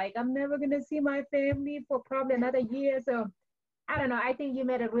now I'm like, I'm never going to see my family for probably another year. So I don't know. I think you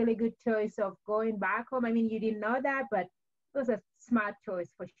made a really good choice of going back home. I mean, you didn't know that, but it was a smart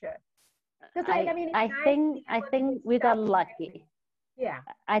choice for sure. I think we got lucky. Yeah.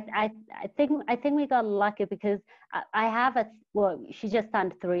 I think we got lucky, because I have she just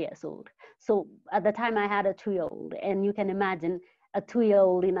turned 3 years old. So at the time I had a 2-year-old, and you can imagine a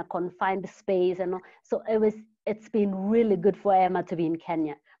 2-year-old in a confined space. And so it's been really good for Emma to be in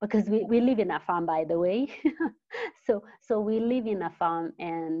Kenya, because we live in a farm, by the way. so we live in a farm,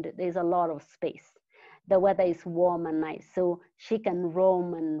 and there's a lot of space. The weather is warm and nice, so she can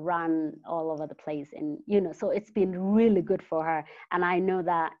roam and run all over the place. And so it's been really good for her, and I know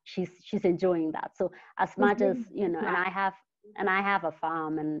that she's enjoying that. So as much as and I have a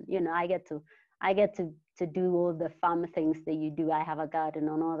farm, and I get to do all the farm things that you do. I have a garden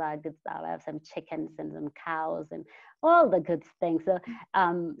and all that good stuff. I have some chickens and some cows and all the good things. So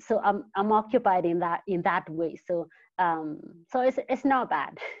so I'm occupied in that way. So so it's not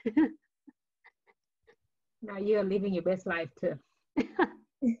bad. Now you're living your best life too.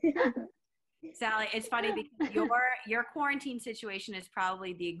 Sally, it's funny because your quarantine situation is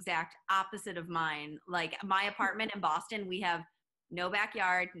probably the exact opposite of mine. Like my apartment in Boston, we have no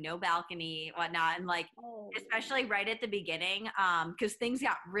backyard, no balcony, whatnot. And especially right at the beginning, because things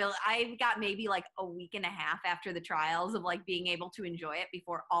got I got maybe like a week and a half after the trials of being able to enjoy it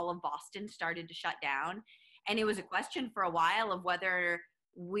before all of Boston started to shut down. And it was a question for a while of whether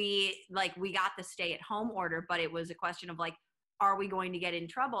we got the stay at home order, but it was a question of are we going to get in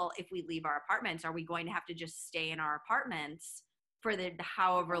trouble if we leave our apartments? Are we going to have to just stay in our apartments for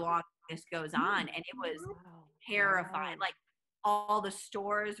however long this goes on? And it was terrifying. All the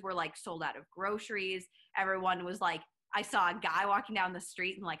stores were sold out of groceries. Everyone was I saw a guy walking down the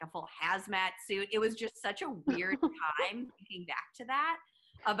street in a full hazmat suit. It was just such a weird time thinking back to that,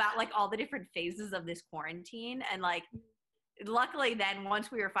 about all the different phases of this quarantine. And luckily then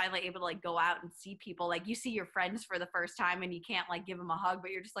once we were finally able to go out and see people, you see your friends for the first time and you can't give them a hug, but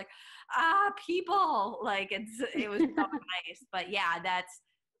you're just people, it was so nice. But yeah,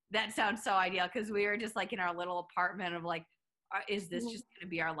 that sounds so ideal, because we were just in our little apartment of is this just going to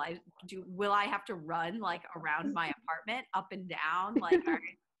be our life? Will I have to run around my apartment up and down?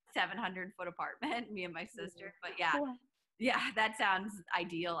 700-foot apartment, me and my sister. But yeah, that sounds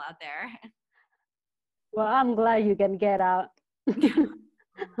ideal out there. Well, I'm glad you can get out.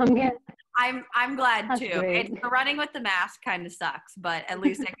 I'm glad That's too. great. It's the running with the mask kind of sucks, but at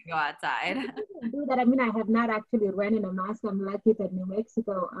least I can go outside. Do that. I mean, I have not actually run in a mask. I'm lucky that New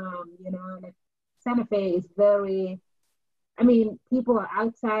Mexico, like Santa Fe is very, I mean, people are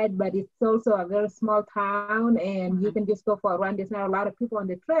outside, but it's also a very small town and you can just go for a run. There's not a lot of people on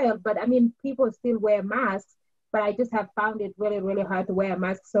the trail, but I mean, people still wear masks, but I just have found it really, really hard to wear a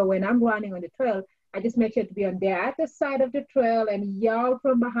mask. So when I'm running on the trail, I just make sure to be on there at the side of the trail and yell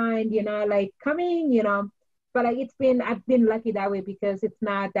from behind, like coming, but like I've been lucky that way because it's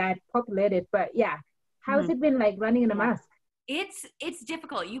not that populated. But yeah, how's it been like running in a mask? It's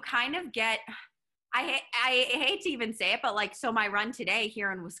difficult. You kind of get, I hate to even say it, but like, so my run today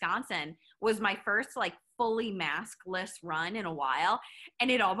here in Wisconsin was my first like fully maskless run in a while.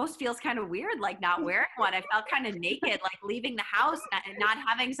 And it almost feels kind of weird, like not wearing one. I felt kind of naked, like leaving the house and not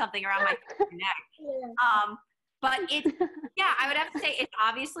having something around my neck. But I would have to say it's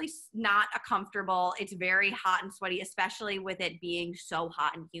obviously not a comfortable. It's very hot and sweaty, especially with it being so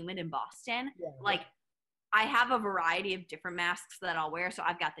hot and humid in Boston. Yeah. Like, I have a variety of different masks that I'll wear. So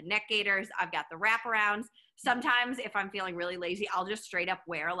I've got the neck gaiters, I've got the wraparounds. Sometimes if I'm feeling really lazy, I'll just straight up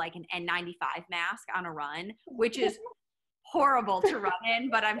wear like an N95 mask on a run, which is horrible to run in,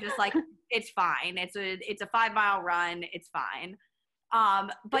 but I'm just like, it's fine. It's a 5-mile run. It's fine.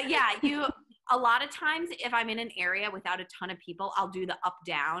 But yeah, a lot of times if I'm in an area without a ton of people, I'll do the up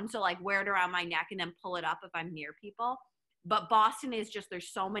down. So like wear it around my neck and then pull it up if I'm near people. But Boston is just,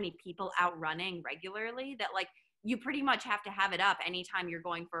 there's so many people out running regularly that like you pretty much have to have it up anytime you're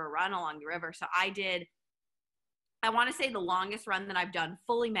going for a run along the river. So I want to say the longest run that I've done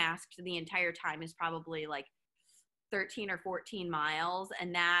fully masked the entire time is probably like 13 or 14 miles.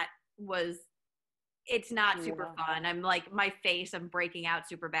 And it's not super fun. I'm like, my face, I'm breaking out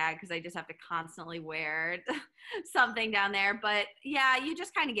super bad because I just have to constantly wear something down there. But yeah, you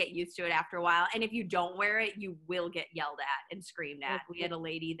just kind of get used to it after a while. And if you don't wear it, you will get yelled at and screamed at. We had a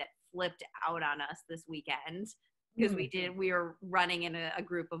lady that flipped out on us this weekend because we were running in a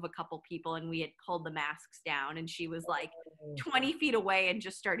group of a couple people and we had pulled the masks down and she was like 20 feet away and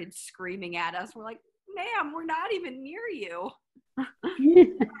just started screaming at us. We're like, ma'am, we're not even near you.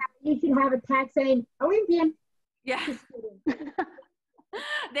 You should have a tag saying Olympian. Yeah.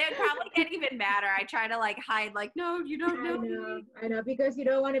 They would probably get even madder. I try to like hide, like, no, you don't know. I know, because you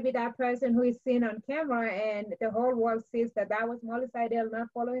don't want to be that person who is seen on camera and the whole world sees that was Molly Seidel not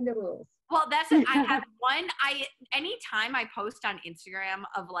following the rules. Well, that's it. I have anytime I post on Instagram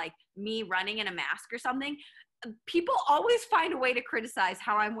of like me running in a mask or something, people always find a way to criticize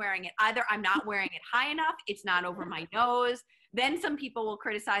how I'm wearing it. Either I'm not wearing it high enough, it's not over my nose. Then some people will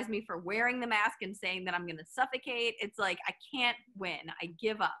criticize me for wearing the mask and saying that I'm going to suffocate. It's like, I can't win. I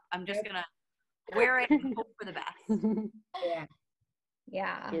give up. I'm just going to wear it and hope for the best.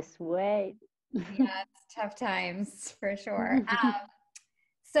 Yeah. Just wait. Yeah, it's tough times for sure.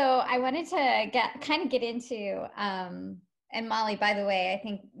 So I wanted to get into, and Molly, by the way, I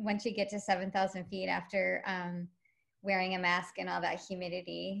think once you get to 7,000 feet after wearing a mask and all that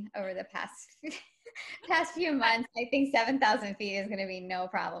humidity over the past few months, I think 7,000 feet is going to be no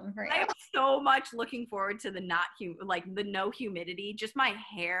problem for you. I'm so much looking forward to the the no humidity. Just my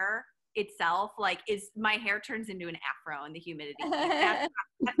hair itself, my hair turns into an afro in the humidity. That's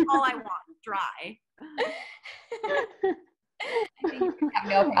all I want, dry. I think you have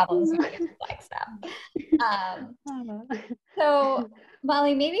no problems with like stuff. So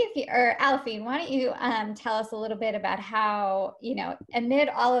Molly, maybe or Aliphine, why don't you tell us a little bit about how, amid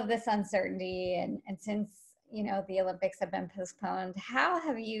all of this uncertainty and since, the Olympics have been postponed, how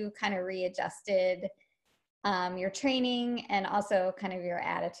have you kind of readjusted your training and also kind of your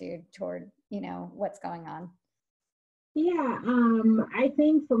attitude toward, what's going on? Yeah, I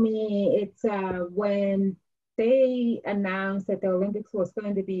think for me, it's when they announced that the Olympics was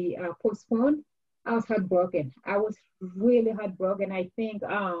going to be postponed, I was heartbroken. I was really heartbroken. I think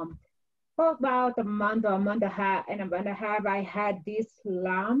for about a month or a month and a half, I had this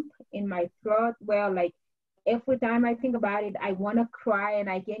lump in my throat where like every time I think about it, I want to cry and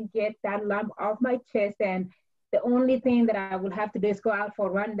I can't get that lump off my chest. And the only thing that I will have to do is go out for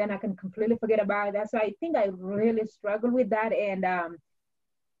a run, then I can completely forget about it. So I think I really struggled with that. And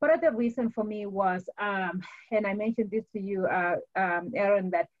part of the reason for me was, and I mentioned this to you,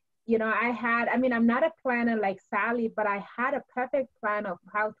 Erin, that, I'm not a planner like Sally, but I had a perfect plan of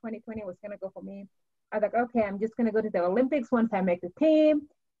how 2020 was going to go for me. I was like, okay, I'm just going to go to the Olympics once I make the team,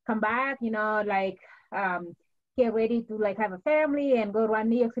 come back, get ready to like have a family and go run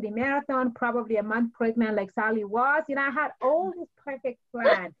New York City Marathon, probably a month pregnant like Sally was. You know, I had all this perfect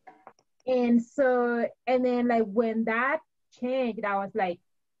plan. And so, and then like when that changed, I was like,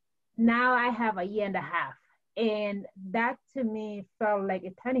 now I have a year and a half. And that to me felt like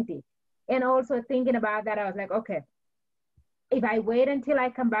eternity. And also thinking about that, I was like, okay, if I wait until I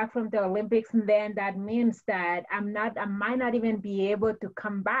come back from the Olympics, then that means that I might not even be able to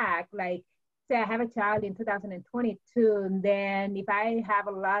come back. Like, say I have a child in 2022, and then if I have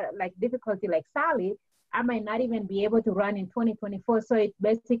a lot of like difficulty like Sally, I might not even be able to run in 2024. So it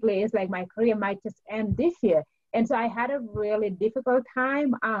basically is like my career might just end this year. And so I had a really difficult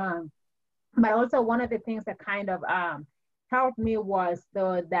time. But also one of the things that kind of helped me was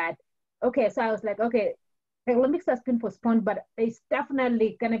though that, okay, so I was like, okay, the Olympics has been postponed, but it's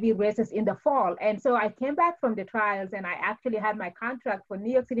definitely going to be races in the fall. And so I came back from the trials and I actually had my contract for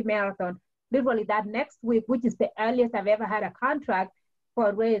New York City Marathon literally that next week, which is the earliest I've ever had a contract for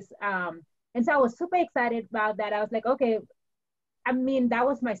a race. And so I was super excited about that. I was like, okay, I mean, that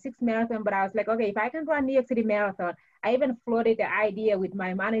was my sixth marathon, but I was like, okay, if I can run New York City Marathon, I even floated the idea with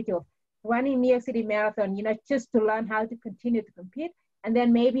my manager of running New York City Marathon, you know, just to learn how to continue to compete and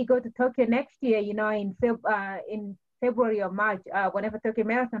then maybe go to Tokyo next year, you know, in February or March, whenever Tokyo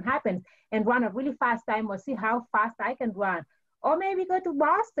Marathon happens, and run a really fast time or see how fast I can run. Or maybe go to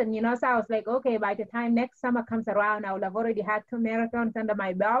Boston, you know. So I was like, okay, by the time next summer comes around, I will have already had 2 marathons under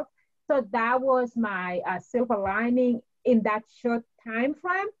my belt. So that was my silver lining in that short time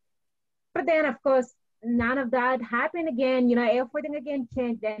frame. But then, of course, none of that happened again. You know, everything again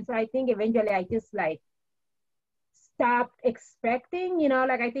changed. And so I think eventually I just like stopped expecting, you know,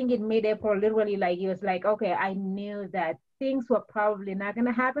 like I think in mid-April, literally, like it was like, okay, I knew that things were probably not going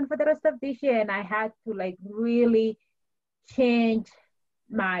to happen for the rest of this year. And I had to like really change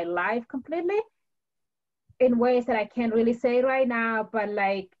my life completely in ways that I can't really say right now, but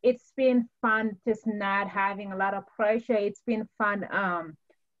like it's been fun just not having a lot of pressure. It's been fun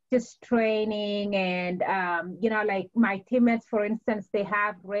just training and you know, like my teammates, for instance, they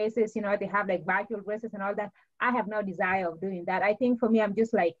have races, you know, they have like virtual races and all that. I have no desire of doing that. I think for me, I'm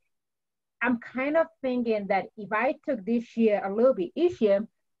just like, I'm kind of thinking that if I took this year a little bit easier,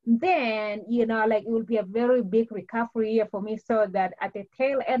 then, you know, like it will be a very big recovery year for me so that at the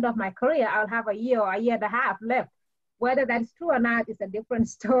tail end of my career, I'll have a year or a year and a half left. Whether that's true or not is a different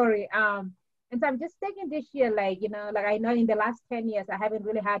story. And so I'm just taking this year, like, you know, like I know in the last 10 years, I haven't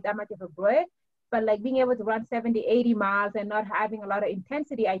really had that much of a break, but like being able to run 70, 80 miles and not having a lot of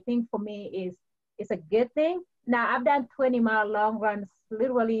intensity, I think for me is a good thing. Now I've done 20-mile long runs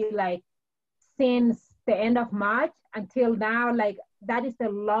literally like since the end of March until now. Like that is the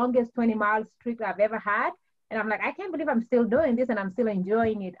longest 20-mile streak I've ever had. And I'm like, I can't believe I'm still doing this and I'm still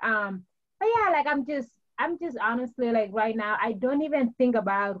enjoying it. But yeah, like I'm just honestly like right now, I don't even think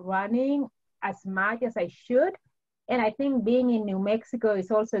about running as much as I should. And I think being in New Mexico is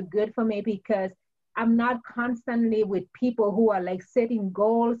also good for me because I'm not constantly with people who are like setting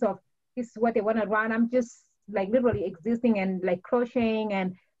goals of this is what they want to run. I'm just like literally existing and like crocheting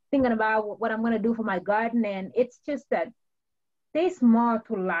and thinking about what I'm going to do for my garden. And it's just that there's more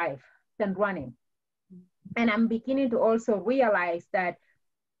to life than running. And I'm beginning to also realize that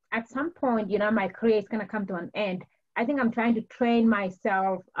at some point, you know, my career is going to come to an end. I think I'm trying to train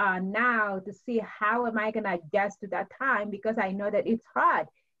myself now to see how am I going to adjust to that time because I know that it's hard.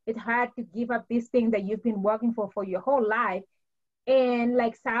 It's hard to give up this thing that you've been working for your whole life. And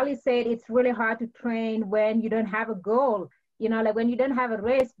like Sally said, it's really hard to train when you don't have a goal, you know, like when you don't have a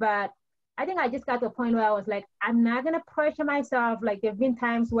race. But I think I just got to a point where I was like, I'm not going to pressure myself. Like there've been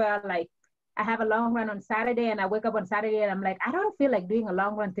times where like I have a long run on Saturday and I wake up on Saturday and I'm like, I don't feel like doing a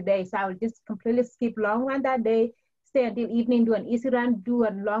long run today. So I will just completely skip long run that day, stay until evening, do an easy run, do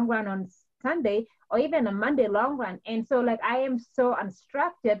a long run on Sunday or even a Monday long run. And so like I am so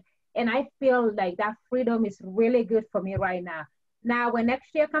unstructured and I feel like that freedom is really good for me right now. Now, when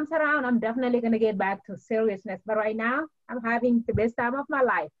next year comes around, I'm definitely going to get back to seriousness. But right now, I'm having the best time of my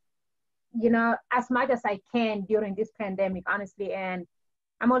life, you know, as much as I can during this pandemic, honestly. And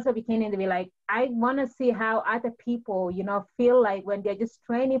I'm also beginning to be like, I want to see how other people, you know, feel like when they're just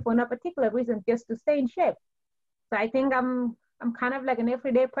training for no particular reason, just to stay in shape. So I think I'm kind of like an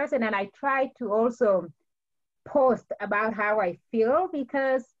everyday person. And I try to also post about how I feel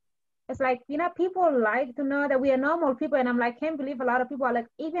because it's like, you know, people like to know that we are normal people. And I'm like, can't believe a lot of people are like,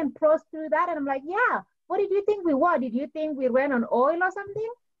 even pros do that. And I'm like, yeah, what did you think we were? Did you think we ran on oil or something?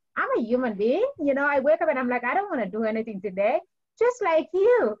 I'm a human being. You know, I wake up and I'm like, I don't want to do anything today, just like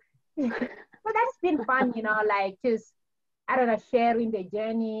you. But that's been fun, you know, like just, I don't know, sharing the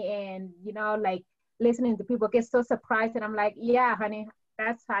journey and, you know, like listening to people get so surprised, and I'm like, yeah, honey,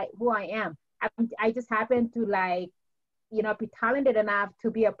 that's who I am. I just happen to like, be talented enough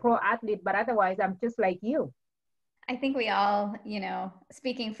to be a pro athlete, but otherwise I'm just like you. I think we all,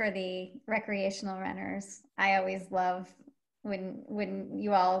 speaking for the recreational runners, I always love when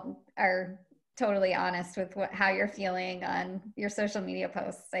you all are totally honest with how you're feeling on your social media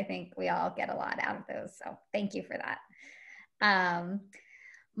posts. I think we all get a lot out of those. So thank you for that.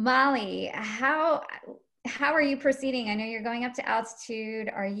 Molly, how are you proceeding? I know you're going up to altitude.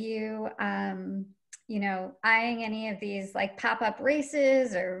 Are you, eyeing any of these like pop-up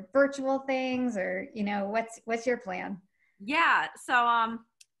races or virtual things, or, what's your plan? Yeah. So, I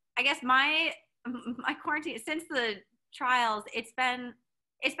guess my quarantine since the trials, it's been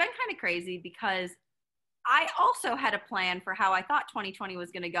kind of crazy because I also had a plan for how I thought 2020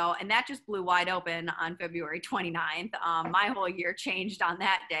 was going to go, and that just blew wide open on February 29th. My whole year changed on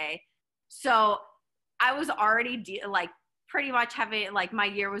that day. So I was already pretty much having, like, my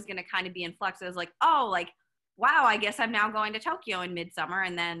year was going to kind of be in flux. I was like, oh, like, wow, I guess I'm now going to Tokyo in midsummer.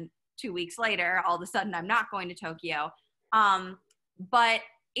 And then 2 weeks later, all of a sudden I'm not going to Tokyo. But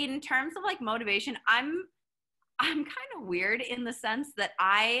in terms of like motivation, I'm kind of weird in the sense that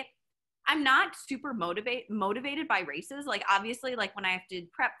I'm not super motivated by races. Like, obviously, like when I have to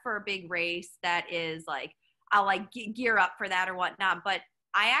prep for a big race, that is like, I'll like gear up for that or whatnot. But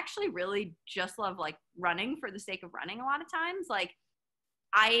I actually really just love like running for the sake of running a lot of times. Like,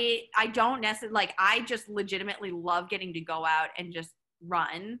 I don't necessarily, like, I just legitimately love getting to go out and just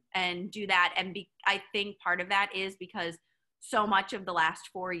run and do that. And I think part of that is because so much of the last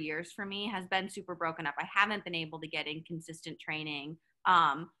 4 years for me has been super broken up. I haven't been able to get in consistent training.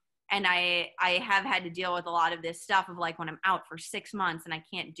 And I have had to deal with a lot of this stuff of like when I'm out for 6 months and I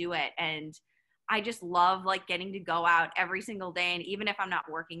can't do it. And I just love like getting to go out every single day. And even if I'm not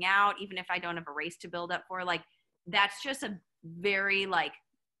working out, even if I don't have a race to build up for, like, that's just a very like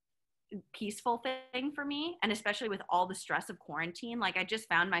peaceful thing for me. And especially with all the stress of quarantine, like I just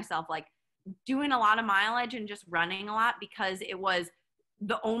found myself like doing a lot of mileage and just running a lot because it was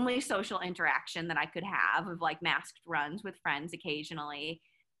the only social interaction that I could have, of like masked runs with friends occasionally.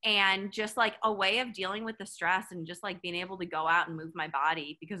 And just like a way of dealing with the stress and just like being able to go out and move my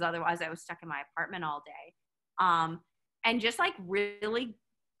body, because otherwise I was stuck in my apartment all day. And just like really,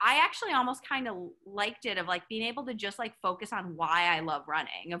 I actually almost kind of liked it, of like being able to just like focus on why I love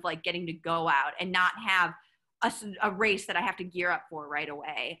running, of like getting to go out and not have a race that I have to gear up for right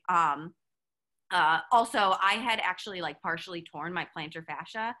away. Also, I had actually like partially torn my plantar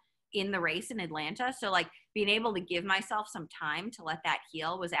fascia in the race in Atlanta. So like being able to give myself some time to let that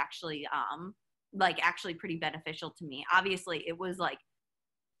heal was actually actually pretty beneficial to me. Obviously, it was like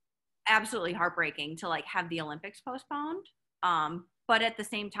absolutely heartbreaking to like have the Olympics postponed. But at the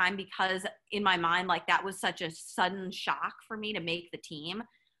same time, because in my mind, like that was such a sudden shock for me to make the team,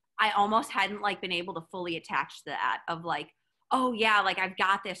 I almost hadn't like been able to fully attach to that, of like, oh yeah, like I've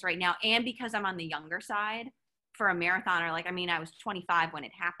got this right now. And because I'm on the younger side for a marathoner, like, I mean, I was 25 when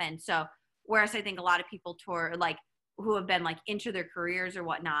it happened. So whereas I think a lot of people like who have been like into their careers or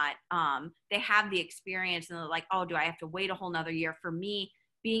whatnot, they have the experience and they're like, oh, do I have to wait a whole nother year? For me,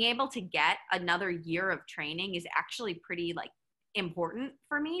 being able to get another year of training is actually pretty like important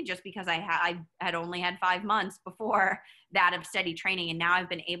for me, just because I had only had 5 months before that of steady training. And now I've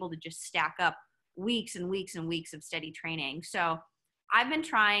been able to just stack up weeks and weeks and weeks of steady training. So I've been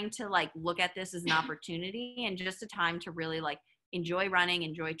trying to like look at this as an opportunity and just a time to really like enjoy running,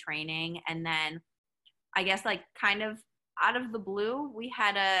 enjoy training. And then I guess like kind of out of the blue, we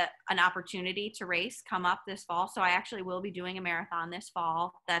had an opportunity to race come up this fall. So I actually will be doing a marathon this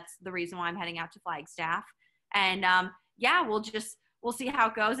fall. That's the reason why I'm heading out to Flagstaff. And yeah, we'll see how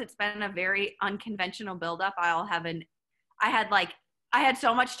it goes. It's been a very unconventional buildup. I had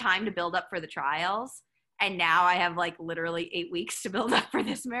so much time to build up for the trials, and now I have like literally 8 weeks to build up for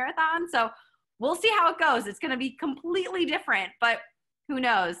this marathon. So we'll see how it goes. It's going to be completely different, but who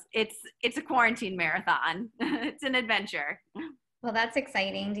knows? It's a quarantine marathon. It's an adventure. Well, that's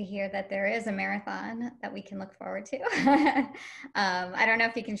exciting to hear that there is a marathon that we can look forward to. I don't know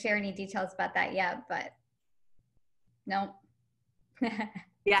if you can share any details about that yet, but no.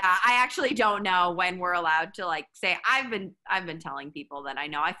 Yeah, I actually don't know when we're allowed to like say. I've been telling people that I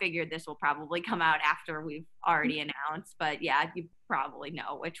know. I figured this will probably come out after we've already announced, but yeah, you probably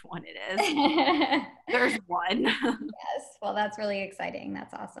know which one it is. There's one. Yes, well, that's really exciting.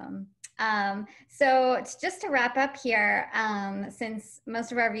 That's awesome. So just to wrap up here, since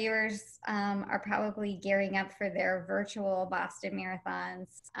most of our viewers are probably gearing up for their virtual Boston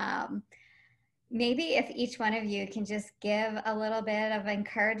marathons, maybe if each one of you can just give a little bit of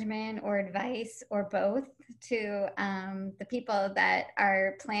encouragement or advice or both to the people that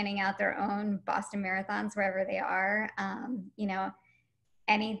are planning out their own Boston marathons wherever they are, you know,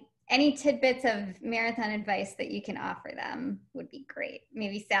 any tidbits of marathon advice that you can offer them would be great.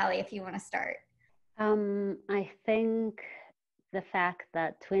 Maybe Sally, if you want to start. I think the fact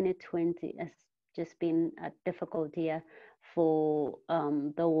that 2020 has just been a difficult year for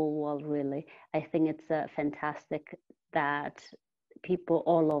the whole world, really. I think it's fantastic that people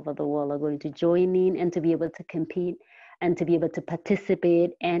all over the world are going to join in and to be able to compete and to be able to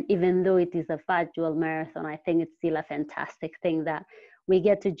participate. And even though it is a virtual marathon, I think it's still a fantastic thing that we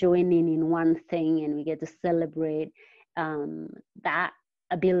get to join in one thing and we get to celebrate that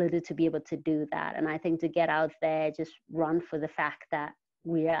ability to be able to do that. And I think to get out there, just run for the fact that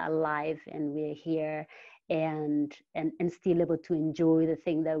we are alive and we're here and still able to enjoy the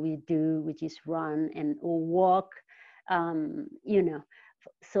thing that we do, which is run and or walk, you know.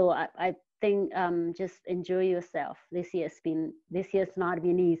 So I think just enjoy yourself. This year's not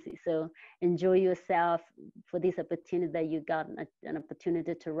been easy. So enjoy yourself for this opportunity that you got an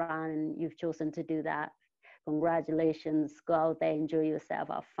opportunity to run and you've chosen to do that. Congratulations, go out there, enjoy yourself,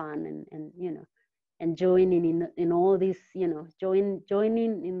 have fun and you know, and join in all this, you know, join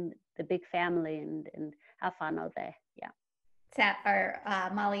in the big family and have fun out there. Yeah.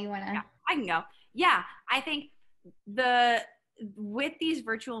 Molly, you want to? Yeah, I can go. Yeah, I think with these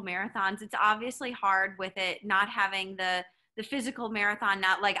virtual marathons, it's obviously hard with it not having the physical marathon,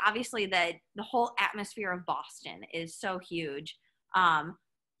 not like obviously the whole atmosphere of Boston is so huge.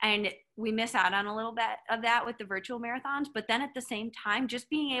 And we miss out on a little bit of that with the virtual marathons, but then at the same time, just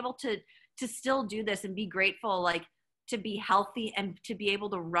being able to still do this and be grateful, like to be healthy and to be able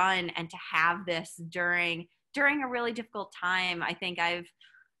to run and to have this during a really difficult time. I think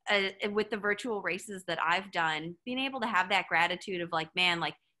with the virtual races that I've done, being able to have that gratitude of like, man,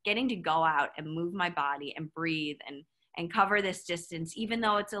 like getting to go out and move my body and breathe and cover this distance, even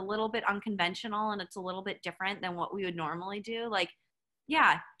though it's a little bit unconventional and it's a little bit different than what we would normally do. Like,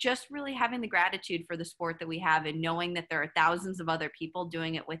 yeah, just really having the gratitude for the sport that we have and knowing that there are thousands of other people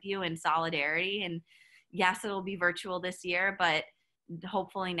doing it with you in solidarity. And yes, it'll be virtual this year, but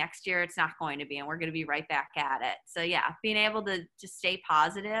hopefully next year it's not going to be, and we're going to be right back at it. So yeah, being able to just stay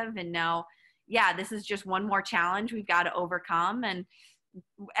positive and know, yeah, this is just one more challenge we've got to overcome. And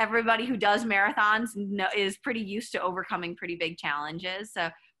everybody who does marathons is pretty used to overcoming pretty big challenges. So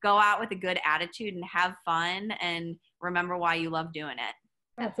go out with a good attitude and have fun and remember why you love doing it.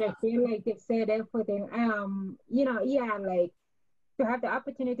 I feel like they said everything. You know, yeah, like to have the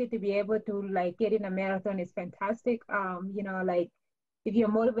opportunity to be able to like get in a marathon is fantastic. You know, like if you're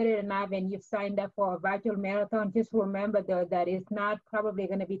motivated enough and you've signed up for a virtual marathon, just remember though that it's not probably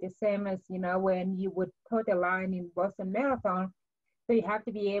going to be the same as, you know, when you would toe the line in Boston Marathon. So you have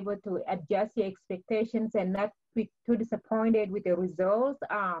to be able to adjust your expectations and not be too disappointed with the results.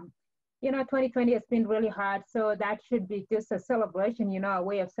 You know, 2020 has been really hard. So that should be just a celebration, you know, a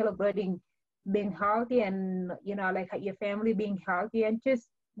way of celebrating being healthy and, you know, like your family being healthy and just,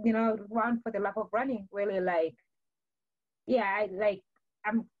 you know, run for the love of running. Really like, yeah,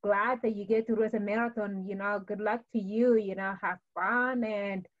 I'm glad that you get to race a marathon, you know, good luck to you, you know, have fun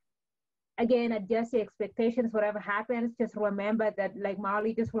and again, adjust your expectations, whatever happens, just remember that, like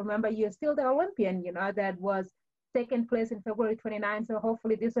Molly, just remember you're still the Olympian, you know, that was second place in February 29. So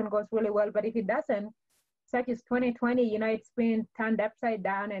hopefully this one goes really well. But if it doesn't, such as 2020, you know, it's been turned upside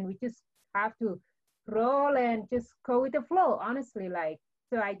down and we just have to roll and just go with the flow, honestly. Like,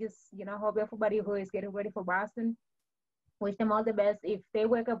 so I just, you know, hope everybody who is getting ready for Boston, wish them all the best. If they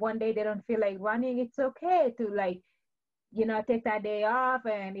wake up one day, they don't feel like running, it's okay to like, you know, take that day off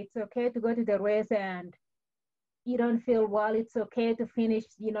and it's okay to go to the race and you don't feel well, it's okay to finish,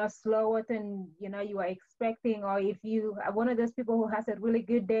 you know, slower than, you know, you are expecting. Or if you are one of those people who has a really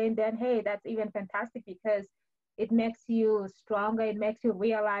good day, and then, hey, that's even fantastic because it makes you stronger. It makes you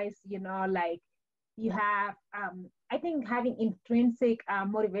realize, you know, like you have, I think having intrinsic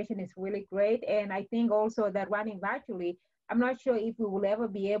motivation is really great. And I think also that running virtually, I'm not sure if we will ever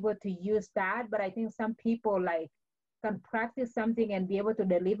be able to use that, but I think some people like can practice something and be able to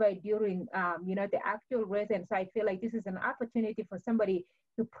deliver it during, you know, the actual race. And so I feel like this is an opportunity for somebody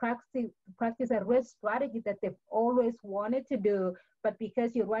to practice a race strategy that they've always wanted to do, but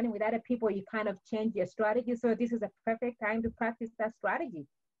because you're running with other people, you kind of change your strategy. So this is a perfect time to practice that strategy,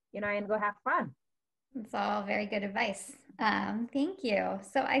 you know, and go have fun. It's all very good advice. Thank you.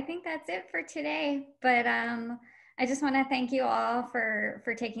 So I think that's it for today, but I just want to thank you all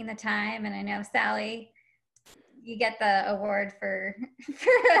for taking the time. And I know Sally, you get the award for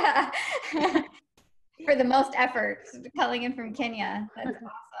for the most effort calling in from Kenya. That's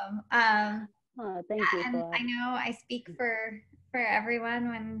awesome. Oh, thank you. And I know I speak for everyone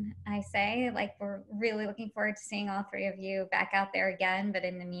when I say, like, we're really looking forward to seeing all three of you back out there again. But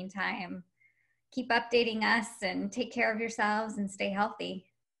in the meantime, keep updating us and take care of yourselves and stay healthy.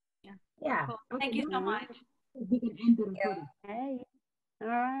 Yeah. Cool. Thank you so much. We can end the recording. Hey. All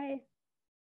right.